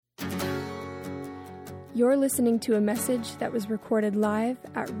You're listening to a message that was recorded live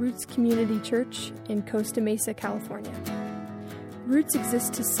at Roots Community Church in Costa Mesa, California. Roots exists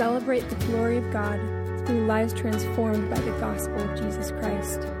to celebrate the glory of God through lives transformed by the gospel of Jesus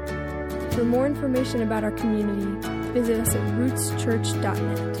Christ. For more information about our community, visit us at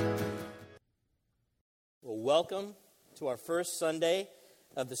rootschurch.net. Well, welcome to our first Sunday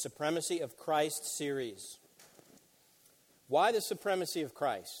of the Supremacy of Christ series. Why the supremacy of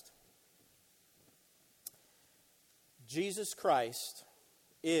Christ? Jesus Christ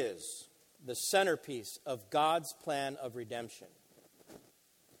is the centerpiece of God's plan of redemption.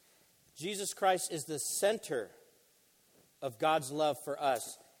 Jesus Christ is the center of God's love for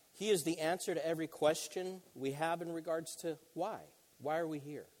us. He is the answer to every question we have in regards to why. Why are we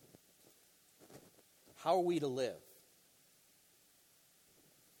here? How are we to live?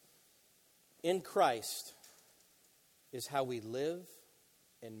 In Christ is how we live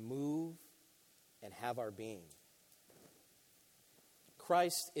and move and have our being.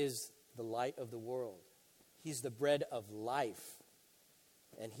 Christ is the light of the world. He's the bread of life.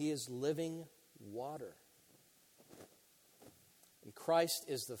 And He is living water. And Christ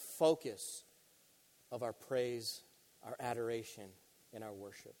is the focus of our praise, our adoration, and our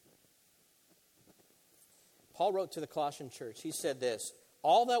worship. Paul wrote to the Colossian church, he said this,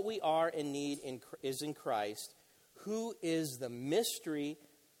 "All that we are in need is in Christ, who is the mystery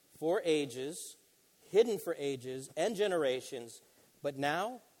for ages, hidden for ages and generations, but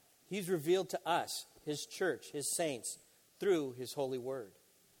now He's revealed to us, His church, His saints, through His holy word."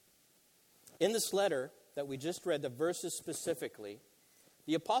 In this letter that we just read, the verses specifically,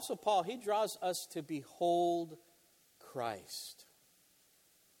 the Apostle Paul, he draws us to behold Christ.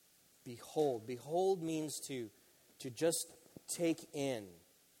 Behold. Behold means to just take in.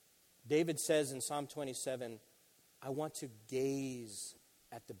 David says in Psalm 27, "I want to gaze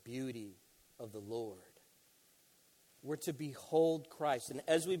at the beauty of the Lord." We're to behold Christ. And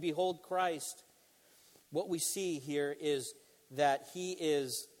as we behold Christ, what we see here is that He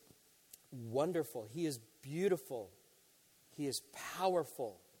is wonderful. He is beautiful. He is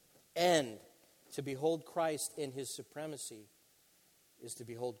powerful. And to behold Christ in His supremacy is to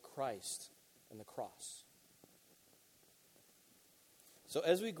behold Christ and the cross. So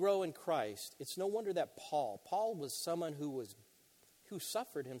as we grow in Christ, it's no wonder that Paul was someone who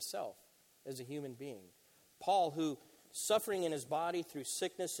suffered himself as a human being. Paul, who suffering in his body through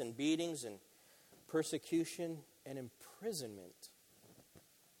sickness and beatings and persecution and imprisonment,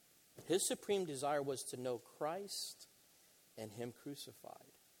 his supreme desire was to know Christ and Him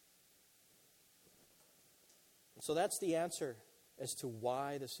crucified. And so that's the answer as to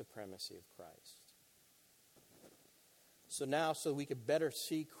why the supremacy of Christ. So now, so we could better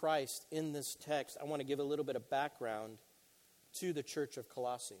see Christ in this text, I want to give a little bit of background to the church of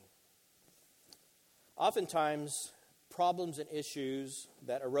Colossae. Oftentimes, problems and issues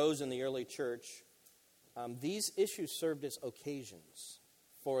that arose in the early church, these issues served as occasions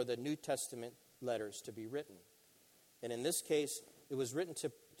for the New Testament letters to be written. And in this case, it was written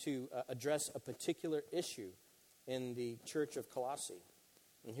to address a particular issue in the church of Colossae.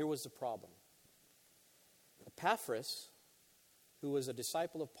 And here was the problem. Epaphras, who was a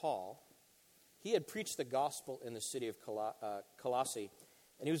disciple of Paul, he had preached the gospel in the city of Colossae,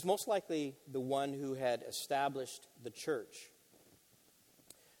 and he was most likely the one who had established the church.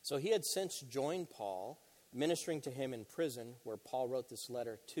 So he had since joined Paul, ministering to him in prison, where Paul wrote this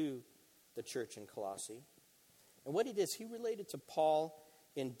letter to the church in Colossae. And what he did is he related to Paul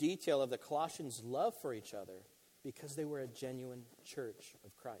in detail of the Colossians' love for each other because they were a genuine church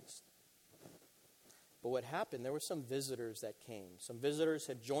of Christ. But what happened, there were some visitors that came. Some visitors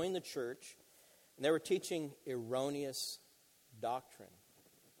had joined the church, and they were teaching erroneous doctrine.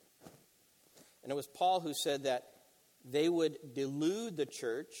 And it was Paul who said that they would delude the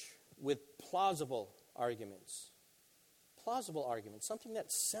church with plausible arguments. Plausible arguments, something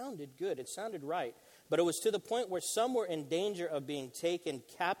that sounded good, it sounded right. But it was to the point where some were in danger of being taken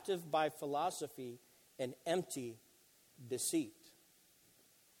captive by philosophy and empty deceit.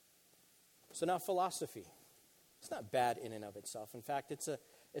 So now philosophy, it's not bad in and of itself. In fact, it's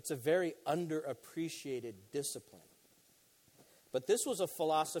a very underappreciated discipline. But this was a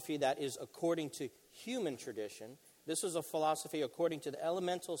philosophy that is according to human tradition. This was a philosophy according to the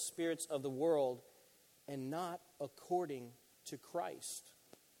elemental spirits of the world and not according to Christ.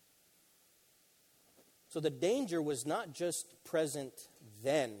 So the danger was not just present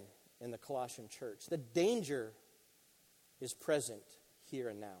then in the Colossian church. The danger is present here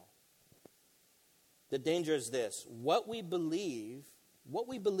and now. The danger is this: what we believe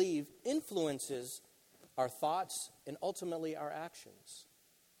influences our thoughts and ultimately our actions.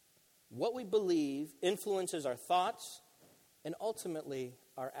 What we believe influences our thoughts and ultimately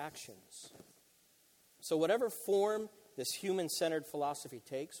our actions. So whatever form this human-centered philosophy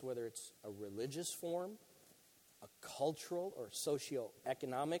takes, whether it's a religious form, a cultural or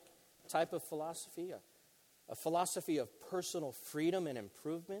socio-economic type of philosophy, a philosophy of personal freedom and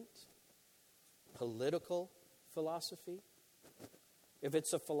improvement, political philosophy, if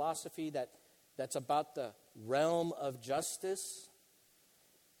it's a philosophy that's about the realm of justice,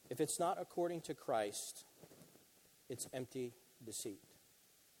 if it's not according to Christ, it's empty deceit.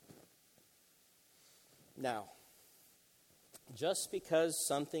 Now, just because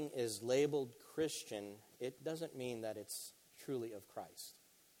something is labeled Christian, it doesn't mean that it's truly of Christ.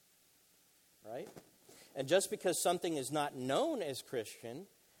 Right? And just because something is not known as Christian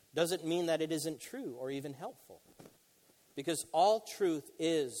doesn't mean that it isn't true or even helpful. Because all truth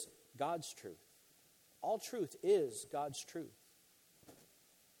is God's truth. All truth is God's truth.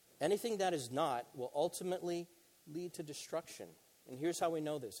 Anything that is not will ultimately lead to destruction. And here's how we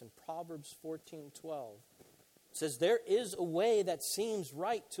know this. In Proverbs 14:12, it says, "There is a way that seems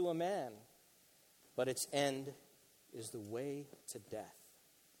right to a man, but its end is the way to death."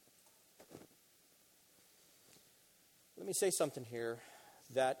 Let me say something here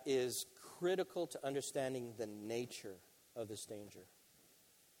that is critical to understanding the nature of this danger.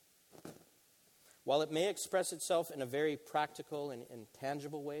 While it may express itself in a very practical and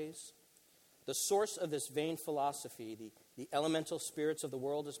tangible ways, the source of this vain philosophy, the elemental spirits of the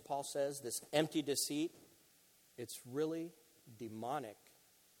world, as Paul says, this empty deceit, it's really demonic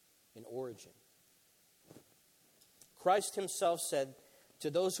in origin. Christ himself said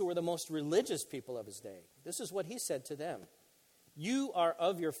to those who were the most religious people of his day, this is what he said to them: "You are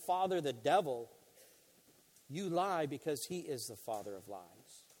of your father the devil. You lie because he is the father of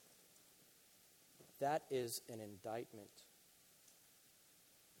lies." That is an indictment.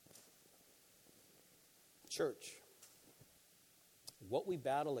 Church, what we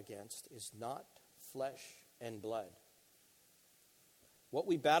battle against is not flesh and blood. What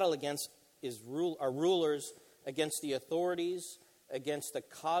we battle against is our rulers, against the authorities, against the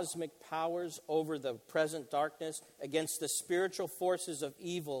cosmic powers over the present darkness, against the spiritual forces of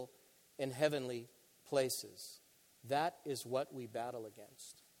evil in heavenly places. That is what we battle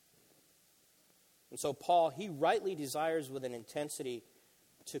against. And so Paul, he rightly desires with an intensity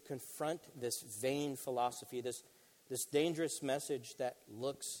to confront this vain philosophy, this dangerous message that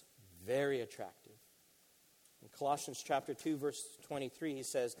looks very attractive. In Colossians chapter 2, verse 23, he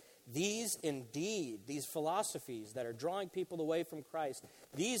says, these philosophies that are drawing people away from Christ,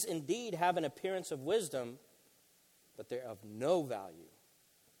 these indeed have an appearance of wisdom, but they're of no value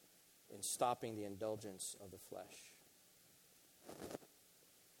in stopping the indulgence of the flesh.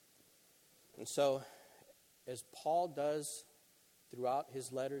 And so, as Paul does throughout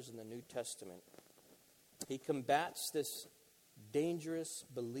his letters in the New Testament, he combats this dangerous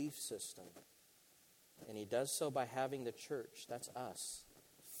belief system. And he does so by having the church, that's us,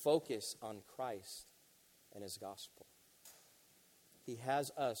 focus on Christ and his gospel. He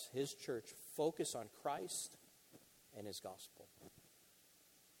has us, his church, focus on Christ and his gospel.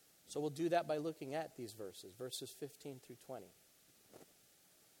 So we'll do that by looking at these verses 15 through 20.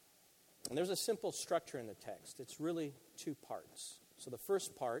 And there's a simple structure in the text. It's really two parts. So the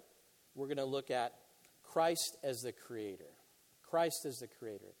first part, we're going to look at Christ as the creator. Christ as the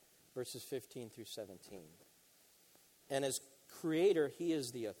creator, verses 15 through 17. And as creator, he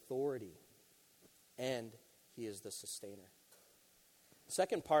is the authority and he is the sustainer.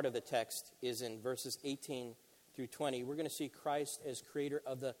 Second part of the text is in verses 18 through 20. We're going to see Christ as creator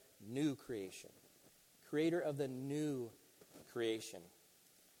of the new creation. Creator of the new creation.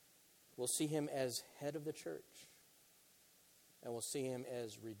 We'll see him as head of the church. And we'll see him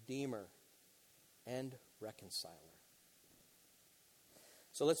as redeemer and reconciler.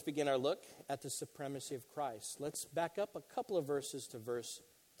 So let's begin our look at the supremacy of Christ. Let's back up a couple of verses to verse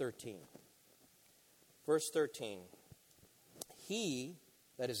 13. Verse 13. He,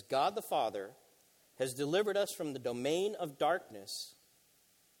 that is God the Father, has delivered us from the domain of darkness.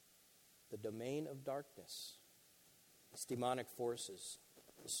 The domain of darkness. It's demonic forces,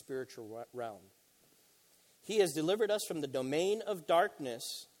 the spiritual realm. He has delivered us from the domain of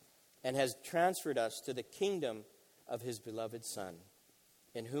darkness and has transferred us to the kingdom of his beloved Son,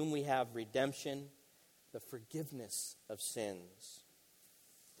 in whom we have redemption, the forgiveness of sins.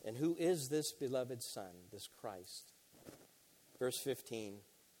 And who is this beloved Son, this Christ? Verse 15,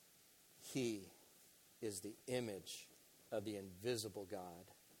 he is the image of the invisible God,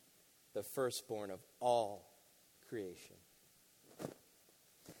 the firstborn of all creation.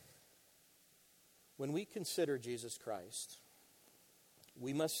 When we consider Jesus Christ,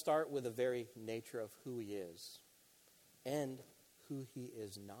 we must start with the very nature of who he is and who he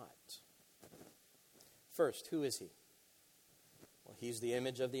is not. First, who is he? Well, he's the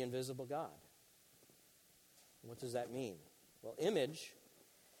image of the invisible God. What does that mean? Well, image,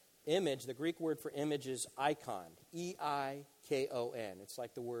 the Greek word for image is icon, E-I-K-O-N. It's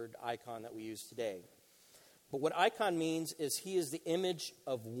like the word icon that we use today. But what icon means is he is the image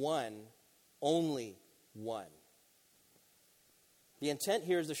of one, only one. The intent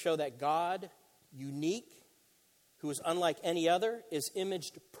here is to show that God, unique, who is unlike any other, is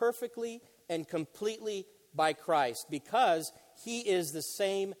imaged perfectly and completely by Christ because he is the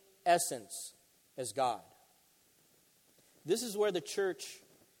same essence as God. This is where the church,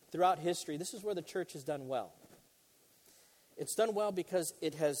 throughout history, this is where the church has done well. It's done well because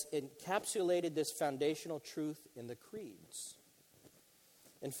it has encapsulated this foundational truth in the creeds.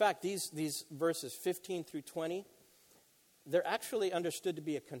 In fact, these verses 15 through 20, they're actually understood to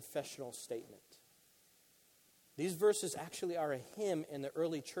be a confessional statement. These verses actually are a hymn in the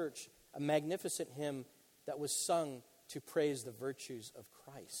early church, a magnificent hymn that was sung to praise the virtues of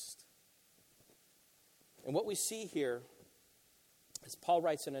Christ. And what we see here, as Paul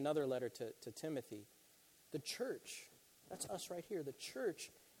writes in another letter to Timothy, the church, that's us right here, the church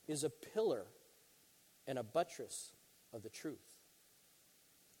is a pillar and a buttress of the truth.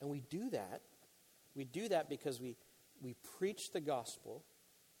 And we do that because we preach the gospel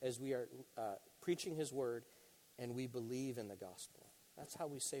as we are preaching his word, and we believe in the gospel. That's how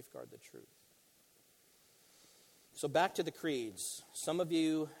we safeguard the truth. So back to the creeds. Some of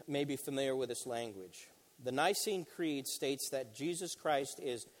you may be familiar with this language. The Nicene Creed states that Jesus Christ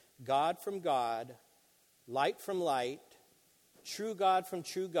is God from God, light from light, true God from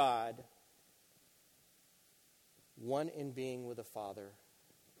true God, one in being with the Father,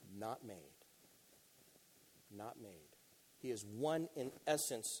 not made. Not made. He is one in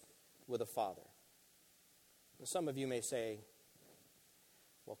essence with the Father. And some of you may say,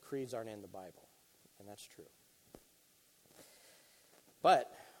 well, creeds aren't in the Bible. And that's true.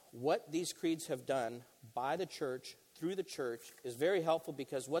 But what these creeds have done by the church, through the church, is very helpful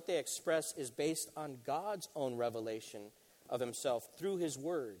because what they express is based on God's own revelation of himself through his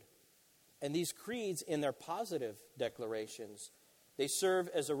word. And these creeds, in their positive declarations, they serve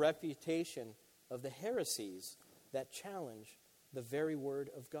as a refutation of the heresies that challenge the very word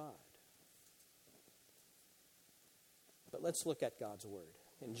of God. But let's look at God's word.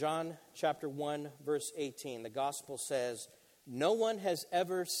 In John chapter 1, verse 18, the gospel says, "No one has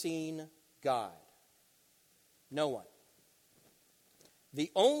ever seen God." No one. The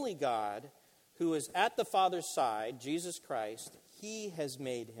only God who is at the Father's side, Jesus Christ, he has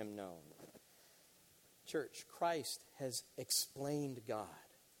made him known. Church, Christ has explained God.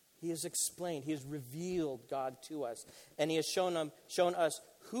 He has explained, he has revealed God to us. And he has shown us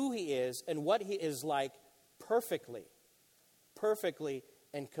who he is and what he is like perfectly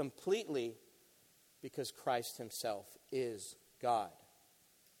and completely, because Christ himself is God.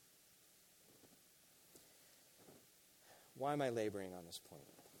 Why am I laboring on this point?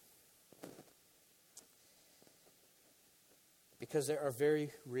 Because there are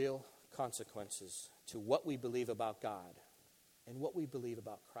very real consequences to what we believe about God and what we believe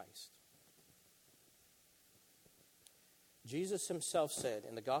about Christ. Jesus himself said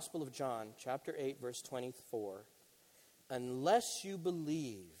in the Gospel of John, chapter 8, verse 24, "Unless you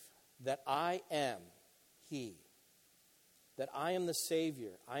believe that I am he, that I am the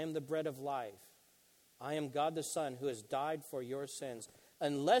Savior, I am the bread of life, I am God the Son who has died for your sins.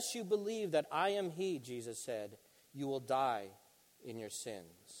 Unless you believe that I am he," Jesus said, "you will die in your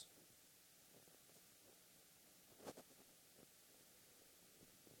sins."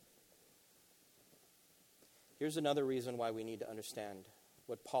 Here's another reason why we need to understand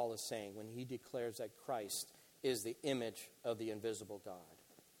what Paul is saying when he declares that Christ is the image of the invisible God.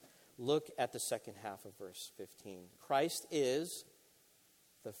 Look at the second half of verse 15. Christ is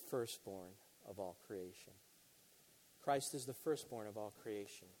the firstborn of all creation. Christ is the firstborn of all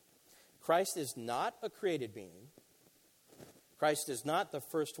creation. Christ is not a created being. Christ is not the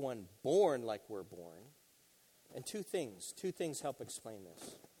first one born like we're born. And two things help explain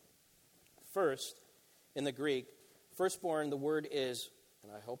this. First, in the Greek, firstborn, the word is,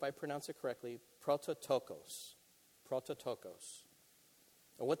 and I hope I pronounce it correctly, prototokos. Prototokos.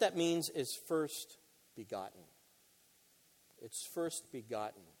 And what that means is first begotten. It's first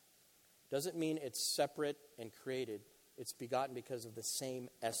begotten. Doesn't mean it's separate and created. It's begotten because of the same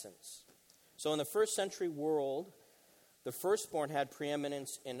essence. So in the first century world, the firstborn had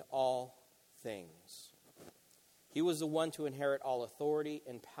preeminence in all things. He was the one to inherit all authority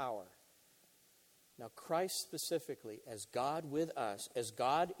and power. Now, Christ specifically, as God with us, as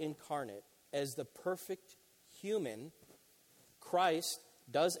God incarnate, as the perfect human, Christ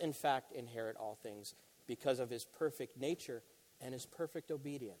does in fact inherit all things because of his perfect nature and his perfect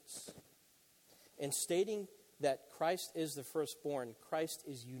obedience. In stating that Christ is the firstborn, Christ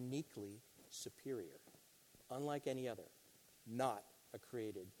is uniquely superior, unlike any other, not a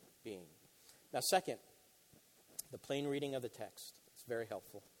created being. Now, second, the plain reading of the text. It's very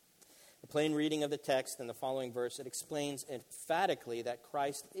helpful. The plain reading of the text in the following verse, it explains emphatically that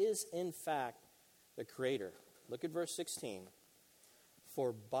Christ is in fact the creator. Look at verse 16.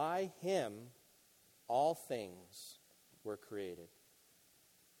 For by him all things were created.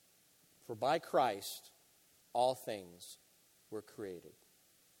 For by Christ all things were created.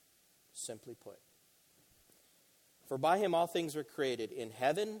 Simply put. For by him all things were created in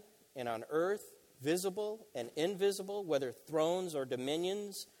heaven and on earth, visible and invisible, whether thrones or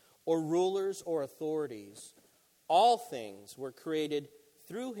dominions or rulers or authorities. All things were created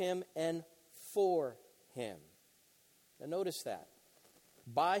through him and for him. Now notice that.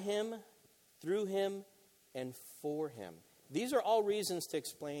 By him, through him, and for him. These are all reasons to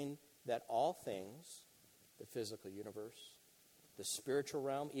explain that all things, the physical universe, the spiritual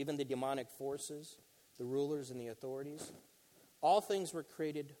realm, even the demonic forces, the rulers and the authorities, all things were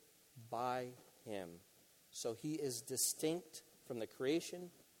created by him. So he is distinct from the creation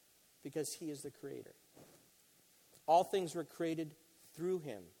because he is the creator. All things were created through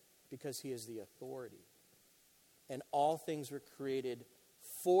him because he is the authority. And all things were created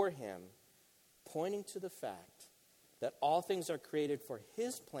for him, pointing to the fact that all things are created for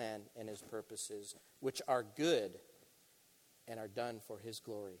his plan and his purposes, which are good and are done for his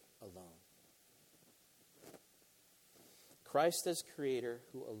glory alone. Christ as creator,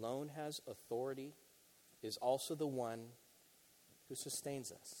 who alone has authority, is also the one who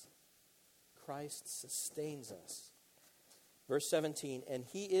sustains us. Christ sustains us. Verse 17, and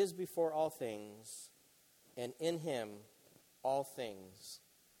he is before all things, and in him all things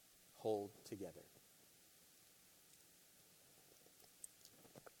hold together.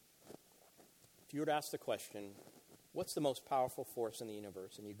 If you were to ask the question, what's the most powerful force in the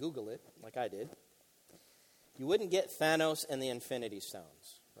universe, and you Google it, like I did, you wouldn't get Thanos and the Infinity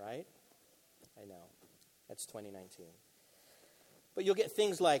Stones, right? I know. That's 2019. But you'll get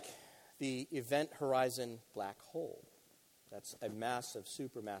things like the Event Horizon Black Hole. That's a massive,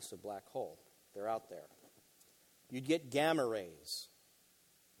 supermassive black hole. They're out there. You'd get gamma rays.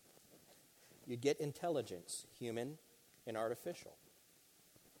 You'd get intelligence, human and artificial.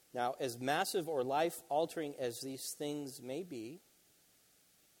 Now, as massive or life-altering as these things may be,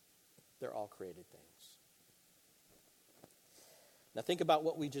 they're all created things. Now, think about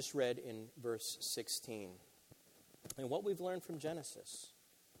what we just read in verse 16 and what we've learned from Genesis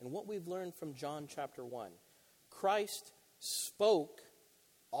and what we've learned from John chapter 1. Christ spoke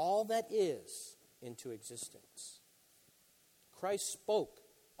all that is into existence. Christ spoke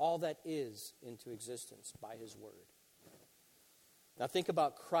all that is into existence by his word. Now think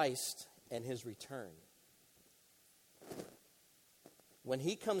about Christ and his return. When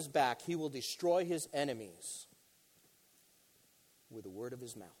he comes back, he will destroy his enemies with the word of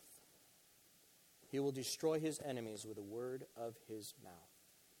his mouth. He will destroy his enemies with the word of his mouth.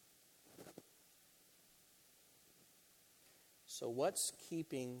 So what's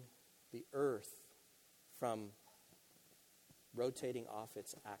keeping the earth from rotating off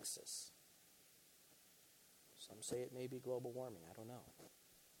its axis? Some say it may be global warming. I don't know.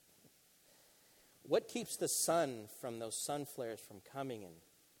 What keeps the sun from those sun flares from coming in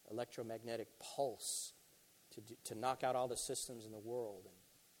electromagnetic pulse to knock out all the systems in the world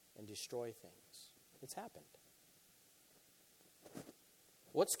and destroy things? It's happened.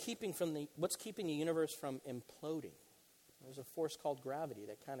 What's keeping the universe from imploding? There's a force called gravity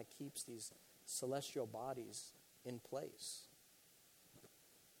that kind of keeps these celestial bodies in place.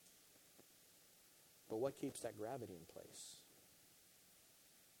 But what keeps that gravity in place?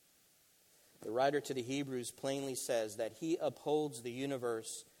 The writer to the Hebrews plainly says that he upholds the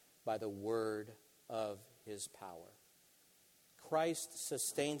universe by the word of his power. Christ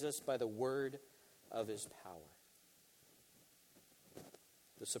sustains us by the word of his power.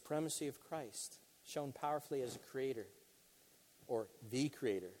 The supremacy of Christ, shown powerfully as a creator, or the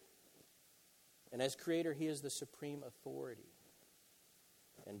creator. And as creator, he is the supreme authority.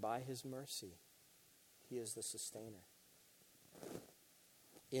 And by his mercy, he is the sustainer.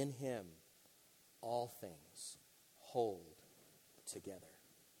 In him, all things hold together.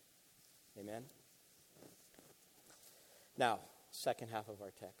 Amen? Now, second half of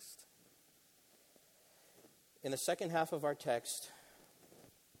our text. In the second half of our text,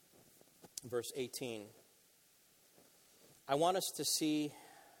 verse 18, I want us to see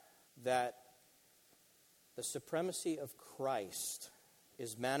that the supremacy of Christ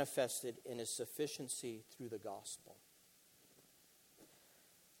is manifested in his sufficiency through the gospel.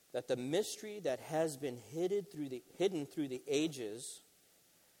 That the mystery that has been hidden through the ages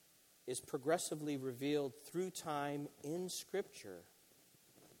is progressively revealed through time in Scripture,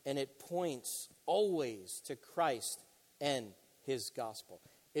 and it points always to Christ and his gospel.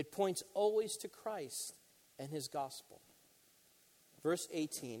 It points always to Christ and his gospel. Verse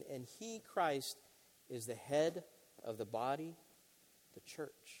 18, and he, Christ, is the head of the body, the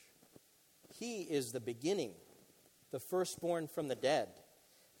church. He is the beginning, the firstborn from the dead,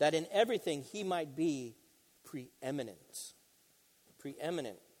 that in everything he might be preeminent.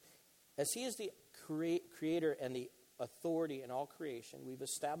 Preeminent. As he is the creator and the authority in all creation, we've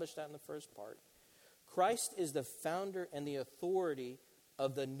established that in the first part, Christ is the founder and the authority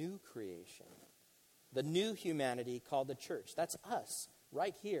of the new creation, the new humanity called the church. That's us,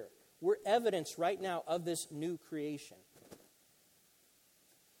 right here. We're evidence right now of this new creation.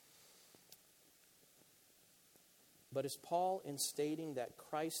 But is Paul, in stating that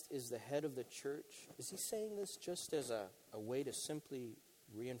Christ is the head of the church, is he saying this just as a way to simply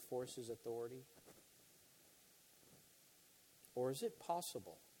reinforce his authority? Or is it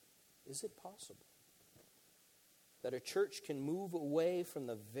possible? Is it possible that a church can move away from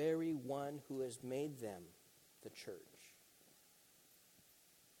the very one who has made them the church?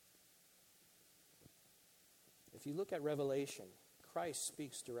 If you look at Revelation, Christ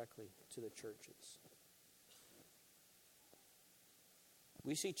speaks directly to the churches.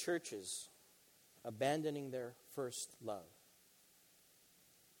 We see churches abandoning their first love.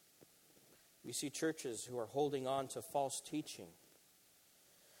 We see churches who are holding on to false teaching.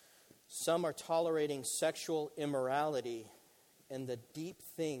 Some are tolerating sexual immorality and the deep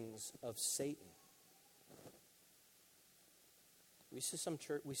things of Satan. We see some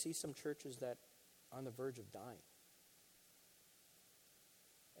churches that are on the verge of dying.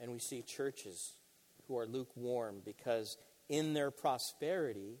 And we see churches who are lukewarm because in their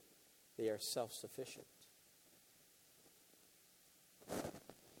prosperity, they are self-sufficient.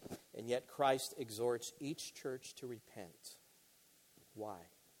 And yet Christ exhorts each church to repent. Why?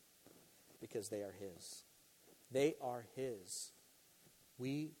 Because they are his. They are his.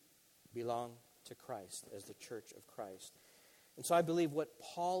 We belong to Christ as the church of Christ. And so I believe what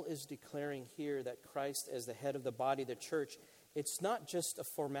Paul is declaring here, that Christ as the head of the body, the church, it's not just a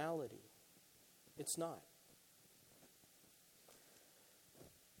formality. It's not.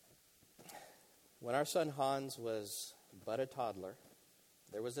 When our son Hans was but a toddler,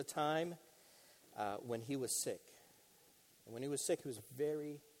 there was a time when he was sick. And when he was sick, he was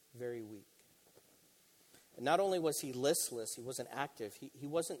very, very weak. And not only was he listless, he wasn't active, he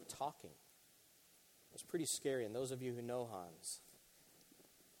wasn't talking. It was pretty scary. And those of you who know Hans,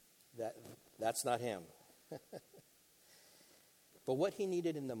 that's not him. But what he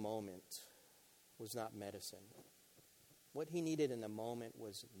needed in the moment was not medicine. What he needed in the moment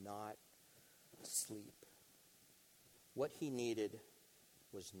was not sleep. What he needed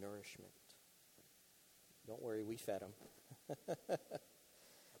was nourishment. Don't worry, we fed him.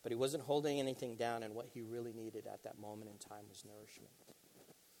 But he wasn't holding anything down, and what he really needed at that moment in time was nourishment.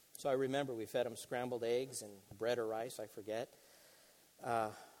 So I remember we fed him scrambled eggs and bread or rice, I forget.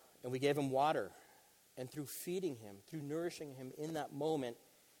 And we gave him water. And through feeding him, through nourishing him in that moment,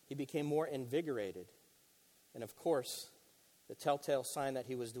 he became more invigorated. And of course, the telltale sign that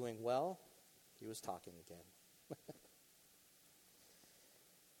he was doing well, he was talking again.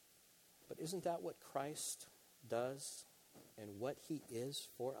 But isn't that what Christ does and what he is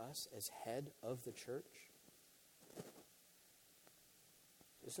for us as head of the church?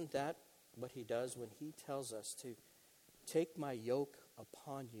 Isn't that what he does when he tells us to take my yoke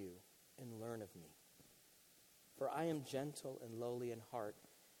upon you and learn of me? For I am gentle and lowly in heart,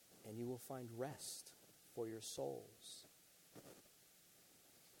 and you will find rest for your souls.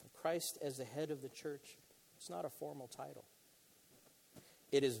 Christ as the head of the church, it's not a formal title.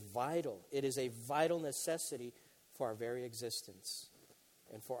 It is vital. It is a vital necessity for our very existence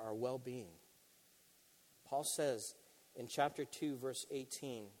and for our well-being. Paul says in chapter 2, verse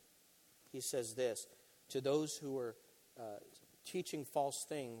 18, he says this, to those who were teaching false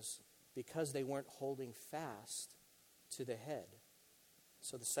things because they weren't holding fast to the head.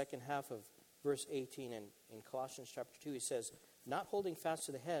 So the second half of verse 18 in Colossians chapter 2, he says, not holding fast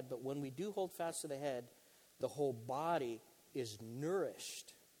to the head, but when we do hold fast to the head, the whole body is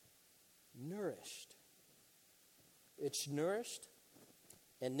nourished. Nourished. It's nourished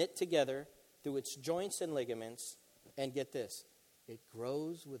and knit together through its joints and ligaments. And get this, it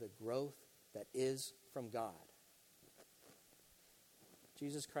grows with a growth that is from God.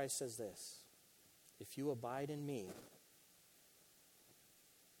 Jesus Christ says this, if you abide in me,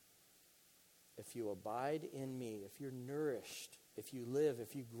 if you're nourished, if you live,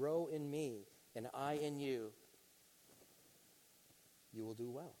 if you grow in me, and I in you, you will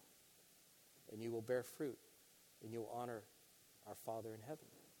do well. And you will bear fruit, and you will honor our Father in heaven.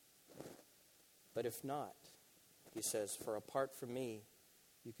 But if not, he says, for apart from me,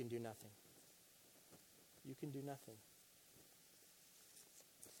 you can do nothing. You can do nothing.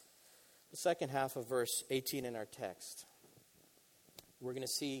 The second half of verse 18 in our text, we're going to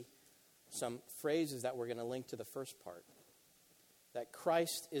see some phrases that we're going to link to the first part. That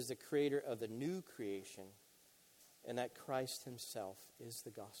Christ is the creator of the new creation, and that Christ himself is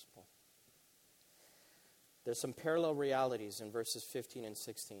the gospel. There's some parallel realities in verses 15 and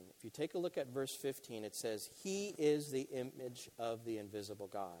 16. If you take a look at verse 15, it says, he is the image of the invisible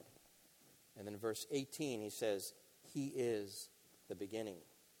God. And then verse 18, he says, he is the beginning.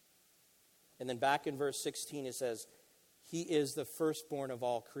 And then back in verse 16, it says, he is the firstborn of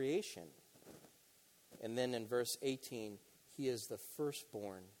all creation. And then in verse 18, he is the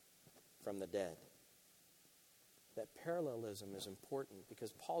firstborn from the dead. That parallelism is important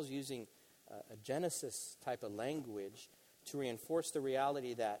because Paul's using a Genesis type of language to reinforce the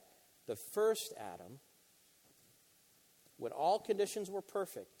reality that the first Adam, when all conditions were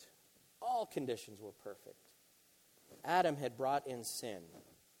perfect, Adam had brought in sin.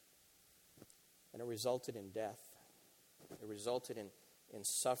 And it resulted in death. It resulted in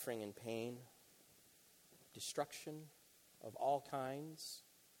suffering and pain, destruction of all kinds,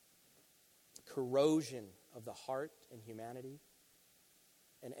 corrosion of the heart and humanity,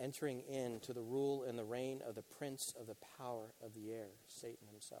 and entering into the rule and the reign of the prince of the power of the air, Satan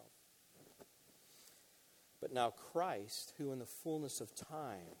himself. But now Christ, who in the fullness of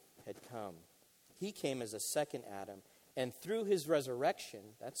time had come, he came as a second Adam, and through his resurrection,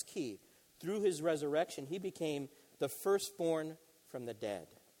 that's key, through his resurrection, he became the firstborn from the dead.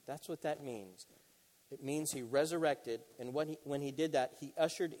 That's what that means. It means he resurrected, and when he did that, he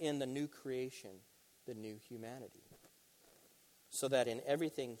ushered in the new creation, the new humanity, so that in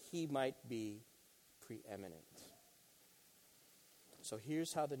everything he might be preeminent. So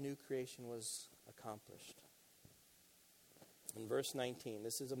here's how the new creation was accomplished. In verse 19,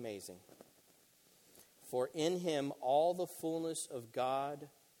 this is amazing. For in him all the fullness of God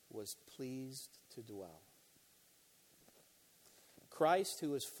was pleased to dwell. Christ,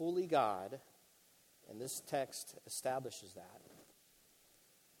 who is fully God, and this text establishes that,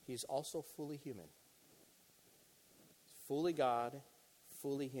 he's also fully human. Fully God,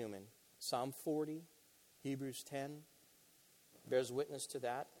 fully human. Psalm 40, Hebrews 10 bears witness to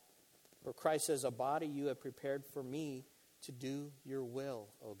that. Where Christ says, a body you have prepared for me to do your will,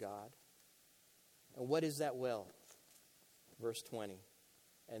 O God. And what is that will? Verse 20.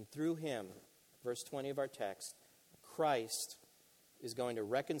 And through him, verse 20 of our text, Christ is going to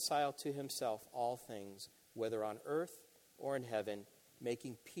reconcile to himself all things, whether on earth or in heaven,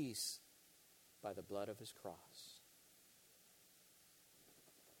 making peace by the blood of his cross.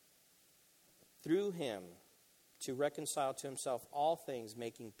 Through him, to reconcile to himself all things,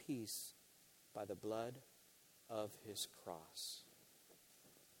 making peace by the blood of his cross.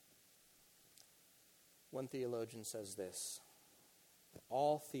 One theologian says this: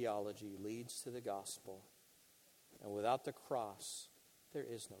 all theology leads to the gospel, and without the cross, there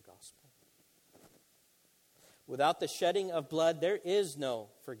is no gospel. Without the shedding of blood, there is no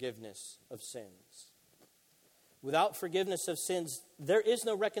forgiveness of sins. Without forgiveness of sins, there is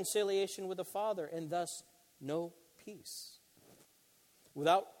no reconciliation with the Father, and thus no peace.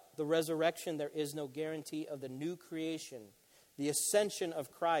 Without the resurrection, there is no guarantee of the new creation, the ascension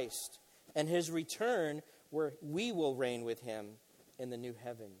of Christ, and his return, where we will reign with him in the new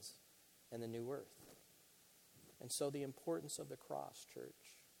heavens and the new earth. And so the importance of the cross,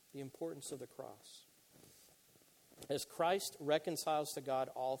 church, the importance of the cross. As Christ reconciles to God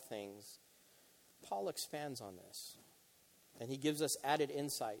all things, Paul expands on this. And he gives us added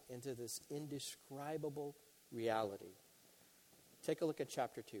insight into this indescribable reality. Take a look at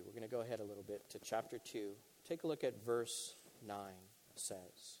chapter 2. We're going to go ahead a little bit to chapter 2. Take a look at verse 9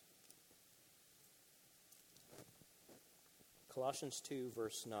 says. Colossians 2,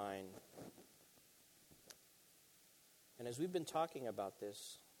 verse 9. And as we've been talking about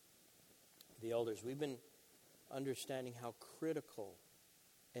this, the elders, we've been understanding how critical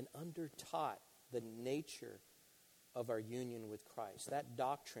and undertaught the nature of our union with Christ. That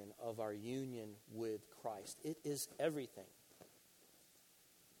doctrine of our union with Christ. It is everything.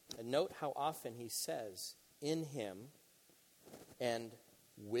 And note how often he says, in him and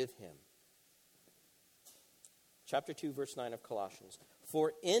with him. chapter 2, verse 9 of Colossians.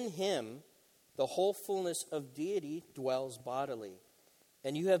 For in him the whole fullness of deity dwells bodily,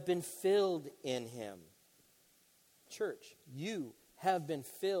 and you have been filled in him. Church, you have been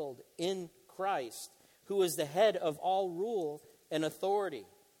filled in Christ, who is the head of all rule and authority.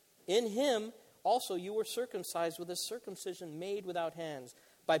 In him also you were circumcised with a circumcision made without hands,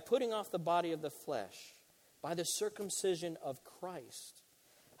 by putting off the body of the flesh, by the circumcision of Christ,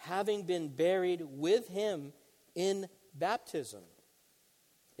 having been buried with him in baptism,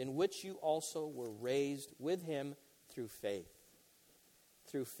 in which you also were raised with him through faith.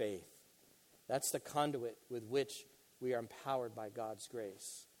 Through faith. That's the conduit with which we are empowered by God's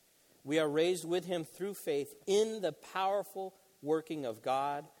grace. We are raised with him through faith in the powerful working of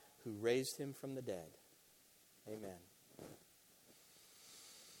God who raised him from the dead. Amen.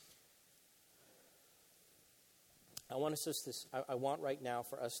 I want right now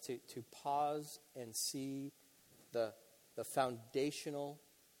for us to pause and see the foundational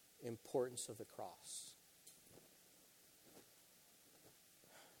importance of the cross.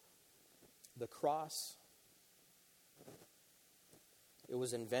 The cross, it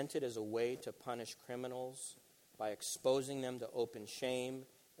was invented as a way to punish criminals by exposing them to open shame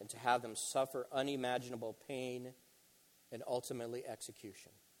and to have them suffer unimaginable pain and ultimately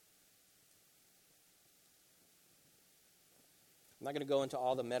execution. I'm not going to go into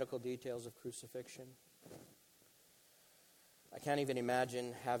all the medical details of crucifixion. I can't even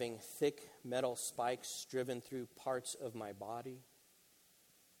imagine having thick metal spikes driven through parts of my body.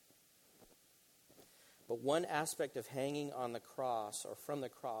 But one aspect of hanging on the cross or from the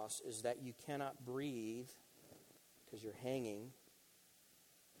cross is that you cannot breathe because you're hanging,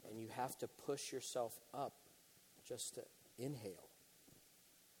 and you have to push yourself up just to inhale.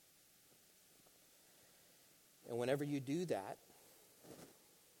 And whenever you do that,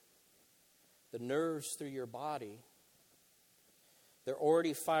 the nerves through your body, they're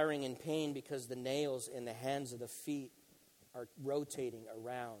already firing in pain because the nails in the hands of the feet are rotating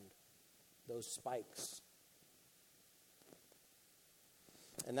around those spikes.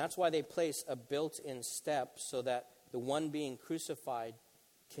 And that's why they place a built-in step so that the one being crucified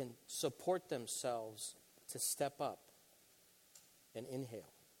can support themselves to step up and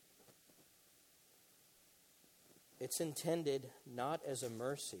inhale. It's intended not as a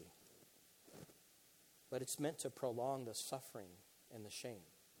mercy, but it's meant to prolong the suffering and the shame.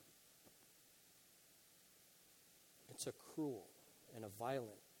 It's a cruel and a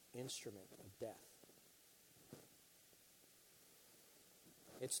violent instrument of death.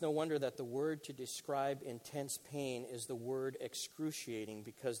 It's no wonder that the word to describe intense pain is the word excruciating,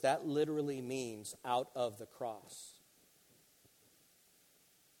 because that literally means out of the cross.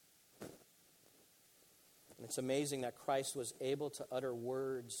 And it's amazing that Christ was able to utter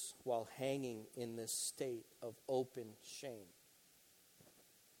words while hanging in this state of open shame.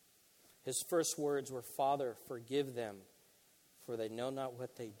 His first words were, "Father, forgive them, for they know not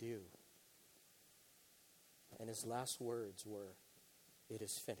what they do." And his last words were, "It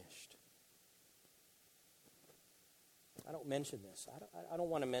is finished." I don't mention this. I don't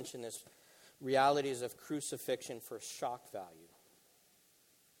want to mention this realities of crucifixion for shock value.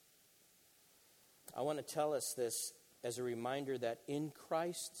 I want to tell us this as a reminder that in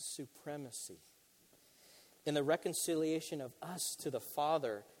Christ's supremacy, in the reconciliation of us to the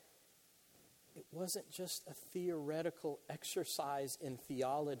Father, it wasn't just a theoretical exercise in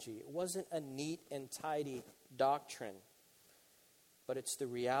theology. It wasn't a neat and tidy doctrine. But it's the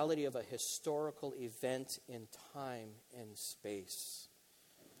reality of a historical event in time and space.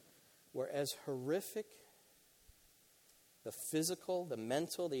 Whereas horrific, the physical, the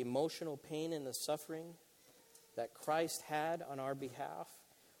mental, the emotional pain and the suffering that Christ had on our behalf,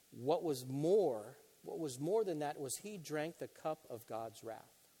 what was more than that was he drank the cup of God's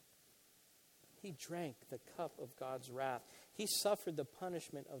wrath. He drank the cup of God's wrath. He suffered the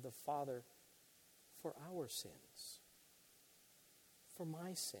punishment of the Father for our sins. For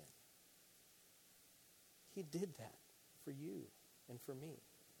my sin. He did that for you and for me.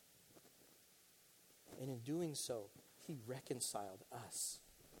 And in doing so, he reconciled us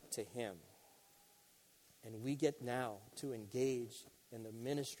to him. And we get now to engage in the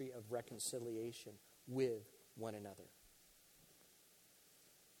ministry of reconciliation with one another.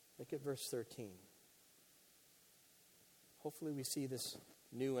 Look at verse 13. Hopefully we see this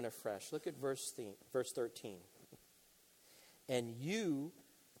new and afresh. Look at verse 13. "And you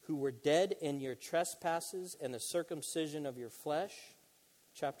who were dead in your trespasses and the circumcision of your flesh,"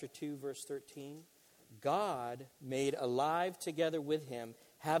 chapter 2, verse 13, "God made alive together with him,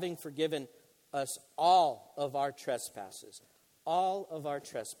 having forgiven us all of our trespasses." All of our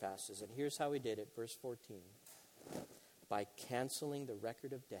trespasses. And here's how he did it, verse 14. by canceling the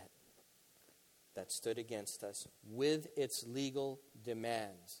record of debt that stood against us with its legal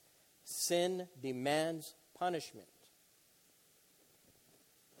demands. Sin demands punishment.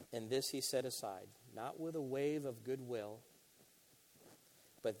 And this he set aside, not with a wave of goodwill,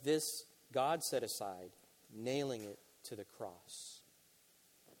 but this God set aside, nailing it to the cross.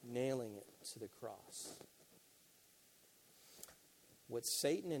 Nailing it to the cross. What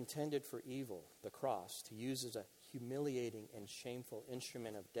Satan intended for evil, the cross, to use as a humiliating and shameful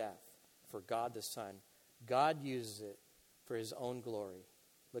instrument of death for God the Son, God uses it for his own glory.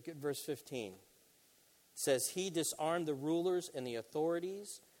 Look at verse 15. It says, he disarmed the rulers and the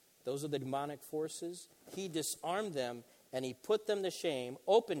authorities. Those are the demonic forces. He disarmed them and he put them to shame,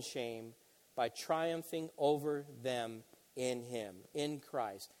 open shame, by triumphing over them in him, in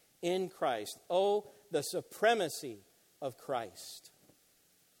Christ. In Christ. Oh, the supremacy of Christ.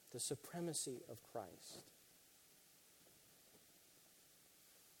 The supremacy of Christ.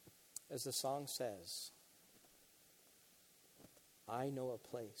 As the song says, I know a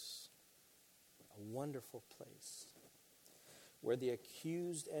place, a wonderful place, where the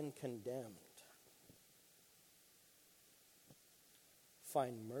accused and condemned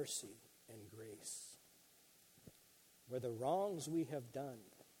find mercy and grace, where the wrongs we have done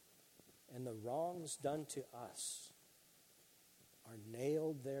and the wrongs done to us are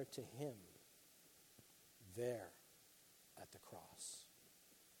nailed there to him, there at the cross.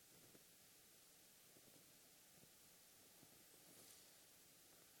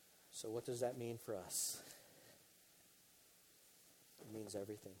 So what does that mean for us? It means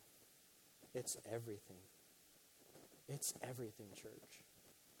everything. It's everything. It's everything, church.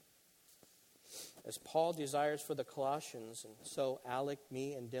 As Paul desires for the Colossians, and so Alec,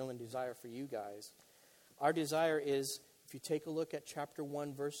 me, and Dylan desire for you guys, our desire is, if you take a look at chapter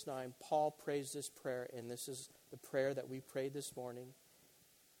 1, verse 9, Paul prays this prayer, and this is the prayer that we prayed this morning,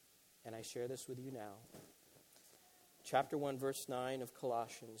 and I share this with you now. Chapter 1, verse 9 of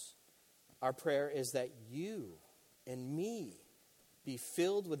Colossians, our prayer is that you and me be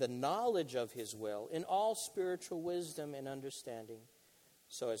filled with the knowledge of his will in all spiritual wisdom and understanding,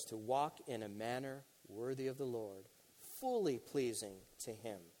 so as to walk in a manner worthy of the Lord, fully pleasing to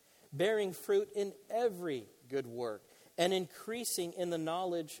him, bearing fruit in every good work, and increasing in the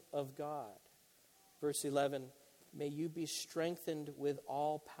knowledge of God. Verse 11, may you be strengthened with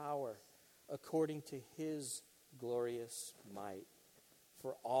all power according to his glorious might,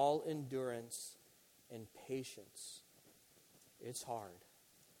 for all endurance and patience. It's hard.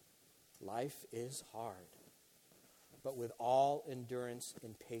 Life is hard. But with all endurance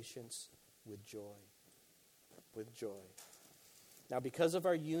and patience, with joy. With joy. Now, because of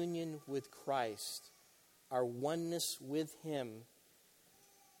our union with Christ, our oneness with him,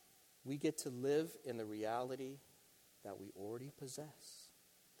 we get to live in the reality that we already possess.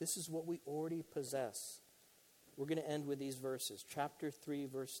 This is what we already possess. We're going to end with these verses. Chapter 3,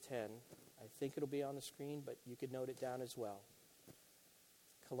 verse 10. I think it'll be on the screen, but you could note it down as well.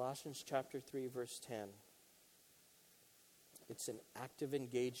 Colossians chapter 3, verse 10. It's an active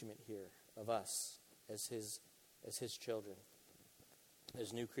engagement here of us as his children,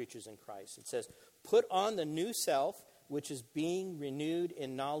 as new creatures in Christ. It says, put on the new self, which is being renewed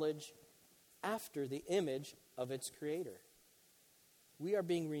in knowledge after the image of its creator. We are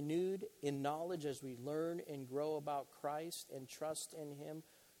being renewed in knowledge as we learn and grow about Christ and trust in him.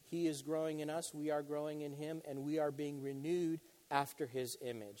 He is growing in us, we are growing in him, and we are being renewed after his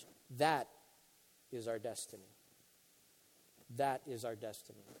image. That is our destiny. That is our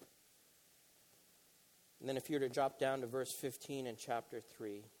destiny. And then if you were to drop down to verse 15 in chapter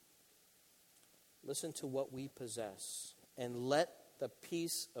 3, listen to what we possess. And let the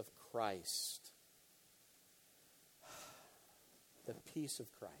peace of Christ, the peace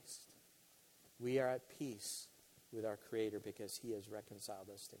of Christ. We are at peace with our Creator because he has reconciled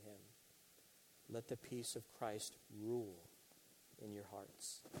us to him. Let the peace of Christ rule in your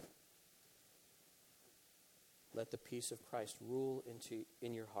hearts. Let the peace of Christ rule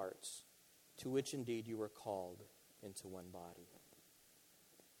in your hearts, to which indeed you were called into one body.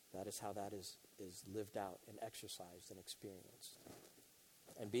 That is how that is lived out and exercised and experienced.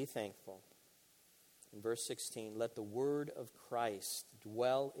 And be thankful. In verse 16, let the word of Christ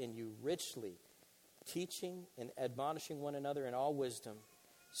dwell in you richly, teaching and admonishing one another in all wisdom,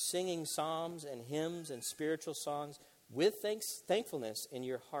 singing psalms and hymns and spiritual songs with thankfulness in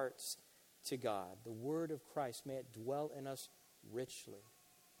your hearts to God. The word of Christ, may it dwell in us richly.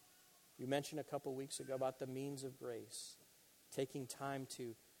 We mentioned a couple weeks ago about the means of grace, taking time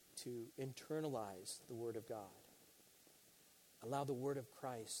to internalize the word of God. Allow the word of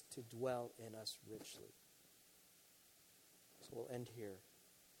Christ to dwell in us richly. we'll end here.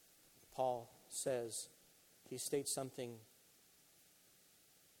 Paul says, he states something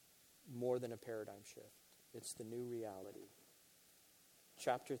more than a paradigm shift. It's the new reality.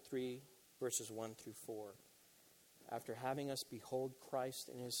 Chapter 3, verses 1 through 4. After having us behold Christ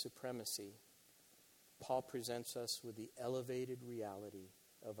in his supremacy, Paul presents us with the elevated reality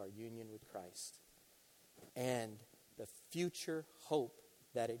of our union with Christ and the future hope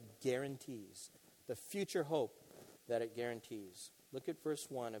that it guarantees. The future hope that it guarantees. Look at verse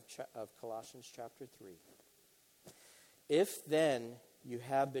 1 of Colossians chapter 3. If then you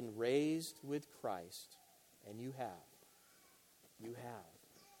have been raised with Christ, and you have.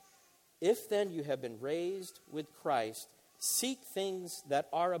 If then you have been raised with Christ, seek things that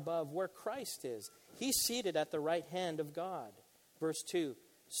are above, where Christ is. He's seated at the right hand of God. Verse 2,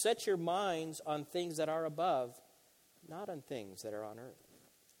 set your minds on things that are above, not on things that are on earth.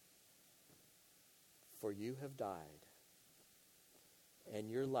 For you have died, and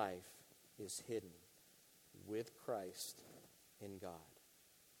your life is hidden with Christ in God.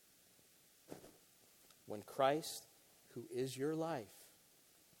 When Christ, who is your life,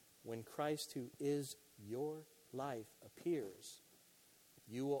 when Christ, who is your life, appears,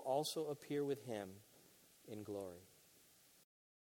 you will also appear with him in glory.